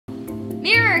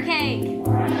Mirror cake!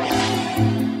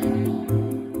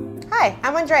 Hi,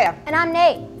 I'm Andrea. And I'm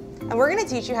Nate. And we're going to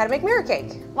teach you how to make mirror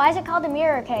cake. Why is it called a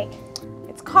mirror cake?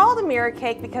 It's called a mirror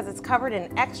cake because it's covered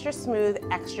in extra smooth,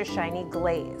 extra shiny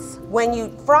glaze. When you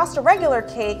frost a regular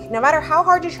cake, no matter how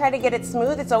hard you try to get it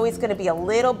smooth, it's always going to be a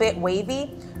little bit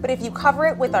wavy. But if you cover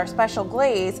it with our special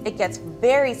glaze, it gets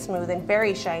very smooth and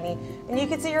very shiny, and you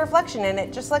can see your reflection in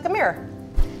it just like a mirror.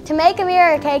 To make a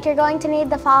mirror cake, you're going to need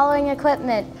the following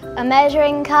equipment: a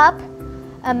measuring cup,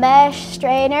 a mesh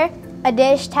strainer, a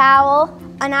dish towel,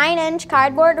 a 9-inch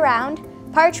cardboard round,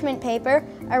 parchment paper,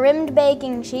 a rimmed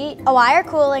baking sheet, a wire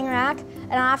cooling rack,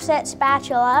 an offset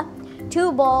spatula,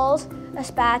 2 bowls, a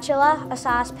spatula, a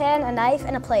saucepan, a knife,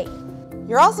 and a plate.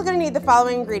 You're also going to need the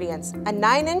following ingredients: a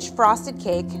 9-inch frosted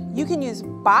cake. You can use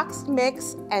boxed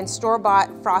mix and store-bought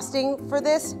frosting for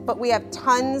this, but we have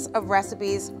tons of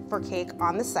recipes for cake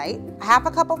on the site. A half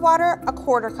a cup of water, a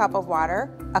 1/4 cup of water,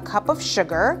 a cup of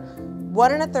sugar,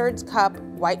 1 1/3 cup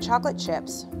white chocolate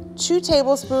chips, 2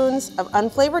 tablespoons of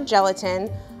unflavored gelatin,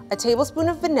 a tablespoon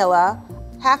of vanilla,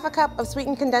 half a cup of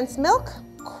sweetened condensed milk,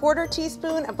 1/4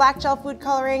 teaspoon of black gel food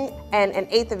coloring, and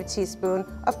 1/8 of a teaspoon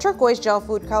of turquoise gel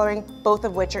food coloring, both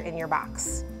of which are in your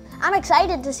box. I'm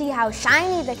excited to see how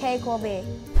shiny the cake will be.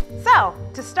 So,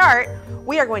 to start,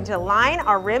 we are going to line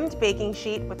our rimmed baking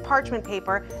sheet with parchment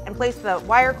paper and place the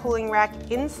wire cooling rack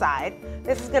inside.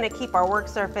 This is going to keep our work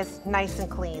surface nice and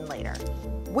clean later.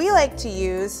 We like to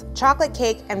use chocolate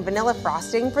cake and vanilla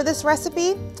frosting for this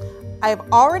recipe. I've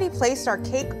already placed our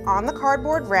cake on the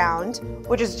cardboard round,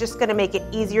 which is just gonna make it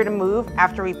easier to move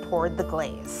after we poured the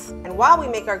glaze. And while we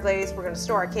make our glaze, we're gonna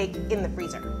store our cake in the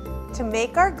freezer. To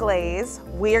make our glaze,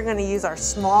 we are gonna use our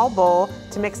small bowl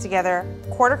to mix together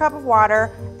 1/4 cup of water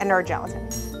and our gelatin.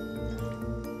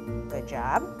 Good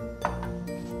job.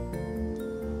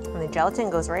 And the gelatin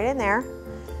goes right in there.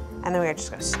 And then we're just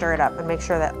gonna stir it up and make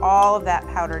sure that all of that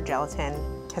powdered gelatin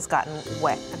has gotten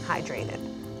wet and hydrated.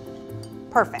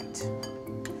 Perfect.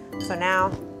 So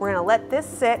now we're gonna let this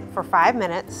sit for 5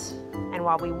 minutes. And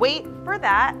while we wait for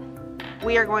that,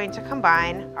 we are going to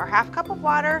combine our half cup of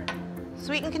water,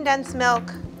 sweetened condensed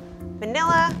milk,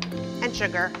 vanilla, and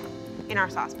sugar in our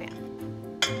saucepan.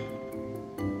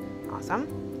 Awesome.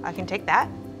 I can take that.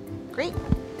 Great.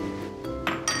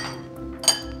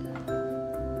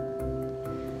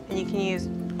 And you can use,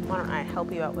 why don't I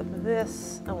help you out with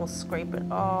this, and we'll scrape it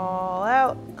all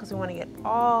out because we want to get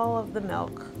all of the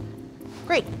milk.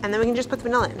 Great, and then we can just put the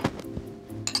vanilla in.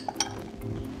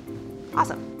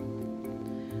 Awesome.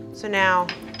 So now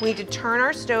we need to turn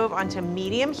our stove onto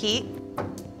medium heat.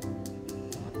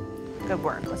 Good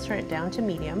work, let's turn it down to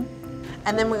medium.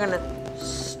 And then we're gonna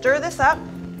stir this up,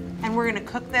 and we're gonna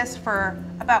cook this for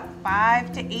about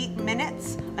 5 to 8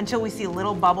 minutes until we see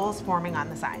little bubbles forming on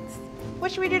the sides.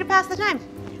 What should we do to pass the time?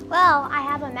 Well, I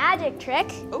have a magic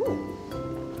trick. Ooh.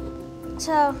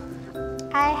 So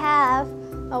I have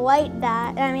a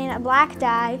a black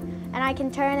dye, and I can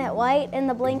turn it white in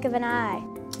the blink of an eye.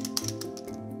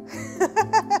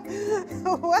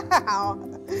 Wow,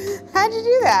 how'd you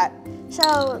do that?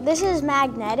 So this is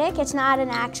magnetic, it's not an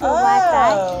actual black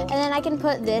dye. And then I can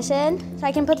put this in, so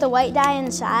I can put the white dye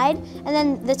inside, and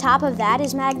then the top of that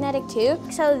is magnetic too.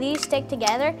 So these stick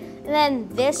together, and then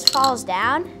this falls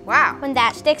down. Wow. When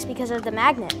that sticks because of the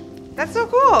magnet. That's so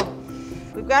cool.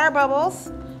 We've got our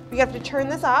bubbles. We have to turn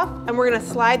this off, and we're gonna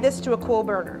slide this to a cool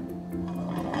burner.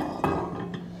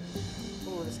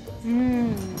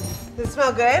 Ooh, Does it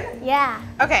smell good? Yeah.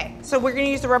 Okay, so we're gonna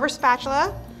use the rubber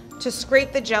spatula to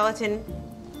scrape the gelatin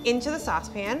into the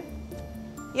saucepan.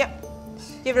 Yep,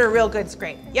 give it a real good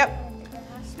scrape. Yep.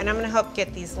 And I'm gonna help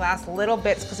get these last little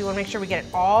bits because we wanna make sure we get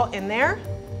it all in there.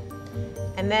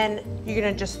 And then you're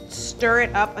gonna just stir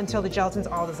it up until the gelatin's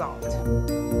all dissolved.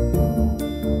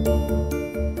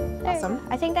 Awesome.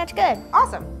 I think that's good.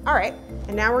 Awesome, all right.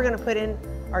 And now we're gonna put in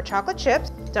our chocolate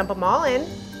chips, dump them all in.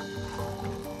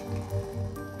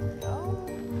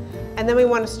 And then we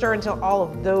want to stir until all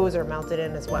of those are melted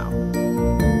in as well. I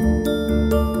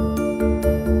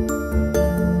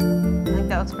think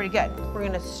that looks pretty good. We're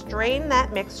going to strain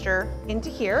that mixture into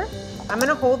here. I'm going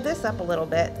to hold this up a little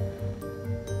bit.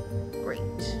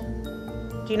 Great.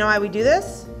 Do you know why we do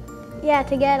this? Yeah,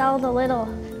 to get all the little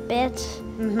bits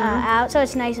out so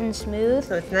it's nice and smooth.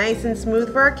 So it's nice and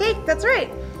smooth for our cake, that's right.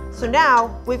 So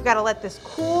now we've got to let this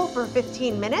cool for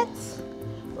 15 minutes.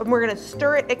 And we're gonna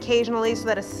stir it occasionally so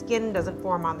that a skin doesn't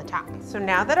form on the top. So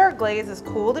now that our glaze is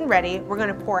cooled and ready, we're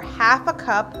gonna pour half a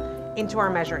cup into our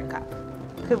measuring cup.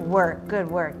 Good work,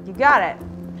 you got it.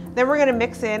 Then we're gonna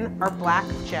mix in our black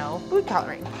gel food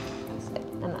coloring.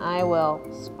 And I will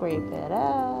scrape it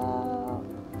out.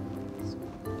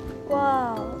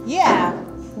 Whoa. Yeah,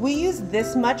 we use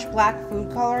this much black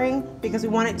food coloring because we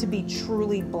want it to be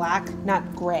truly black,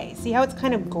 not gray. See how it's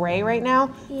kind of gray right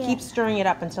now? Yeah. Keep stirring it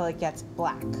up until it gets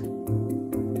black.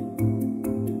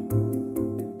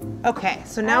 Okay,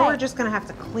 so now we're just gonna have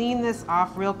to clean this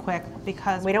off real quick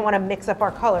because we don't wanna mix up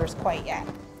our colors quite yet.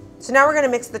 So now we're gonna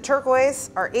mix the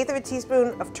turquoise, our 1/8 of a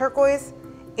teaspoon of turquoise,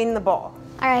 in the bowl.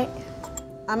 All right.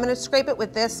 I'm gonna scrape it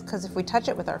with this because if we touch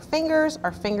it with our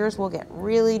fingers will get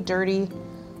really dirty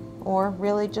or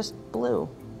really just blue.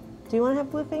 Do you wanna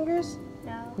have blue fingers?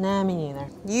 No. Nah, me neither.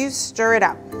 You stir it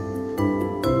up.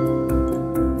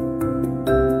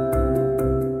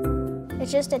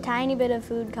 It's just a tiny bit of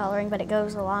food coloring, but it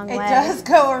goes a long way. It does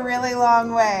go a really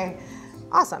long way.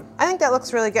 Awesome. I think that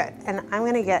looks really good. And I'm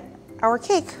gonna get our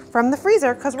cake from the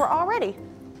freezer because we're all ready.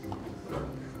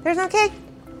 There's no cake.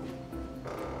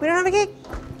 We don't have a cake.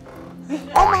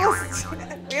 Almost.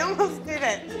 We almost did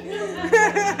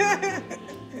it.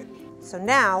 So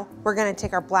now we're gonna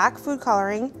take our black food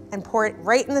coloring and pour it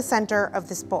right in the center of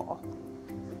this bowl.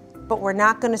 But we're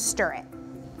not gonna stir it.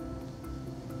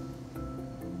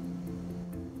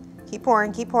 Keep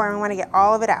pouring, we wanna get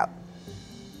all of it out.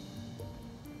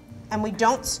 And we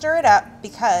don't stir it up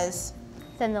because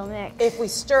Then they'll mix. if we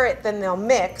stir it, then they'll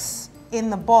mix in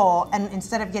the bowl, and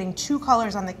instead of getting 2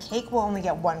 colors on the cake, we'll only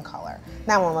get 1 color.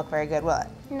 That won't look very good, will it?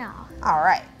 No. All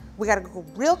right, we gotta go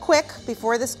real quick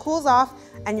before this cools off,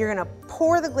 and you're gonna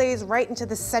pour the glaze right into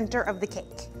the center of the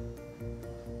cake.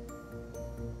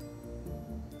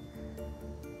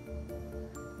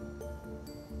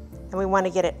 And we wanna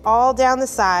get it all down the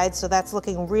side, so that's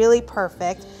looking really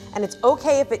perfect. And it's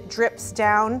okay if it drips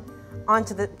down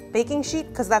onto the baking sheet,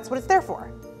 because that's what it's there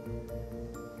for.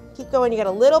 Keep going, you got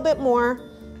a little bit more.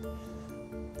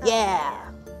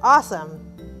 Yeah, awesome.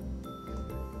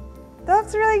 That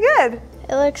looks really good.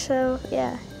 It looks so,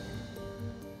 yeah.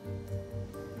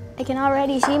 I can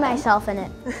already see myself in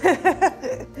it.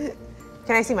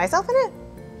 Can I see myself in it?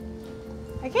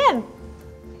 I can.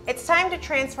 It's time to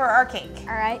transfer our cake.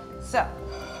 All right. So,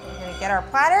 we're gonna get our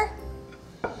platter,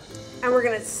 and we're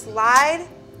gonna slide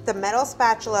the metal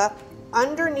spatula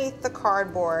underneath the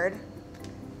cardboard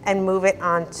and move it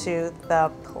onto the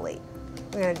plate.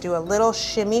 We're gonna do a little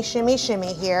shimmy, shimmy,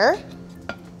 shimmy here.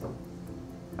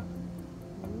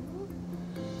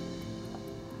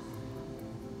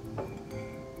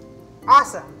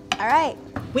 Awesome. All right.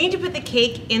 We need to put the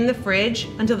cake in the fridge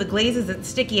until the glaze isn't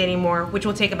sticky anymore, which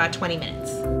will take about 20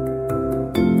 minutes.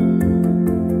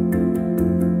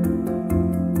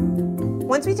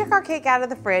 Once we took our cake out of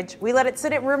the fridge, we let it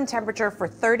sit at room temperature for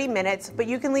 30 minutes, but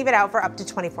you can leave it out for up to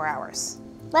 24 hours.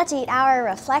 Let's eat our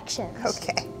reflections.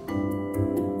 Okay.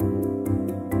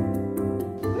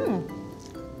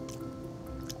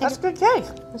 That's good cake.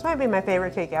 This might be my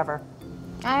favorite cake ever.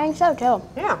 I think so too.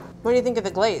 Yeah. What do you think of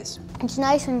the glaze? It's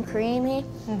nice and creamy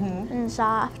and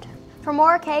soft. For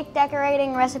more cake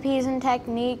decorating recipes and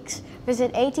techniques,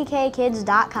 visit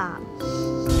atkkids.com.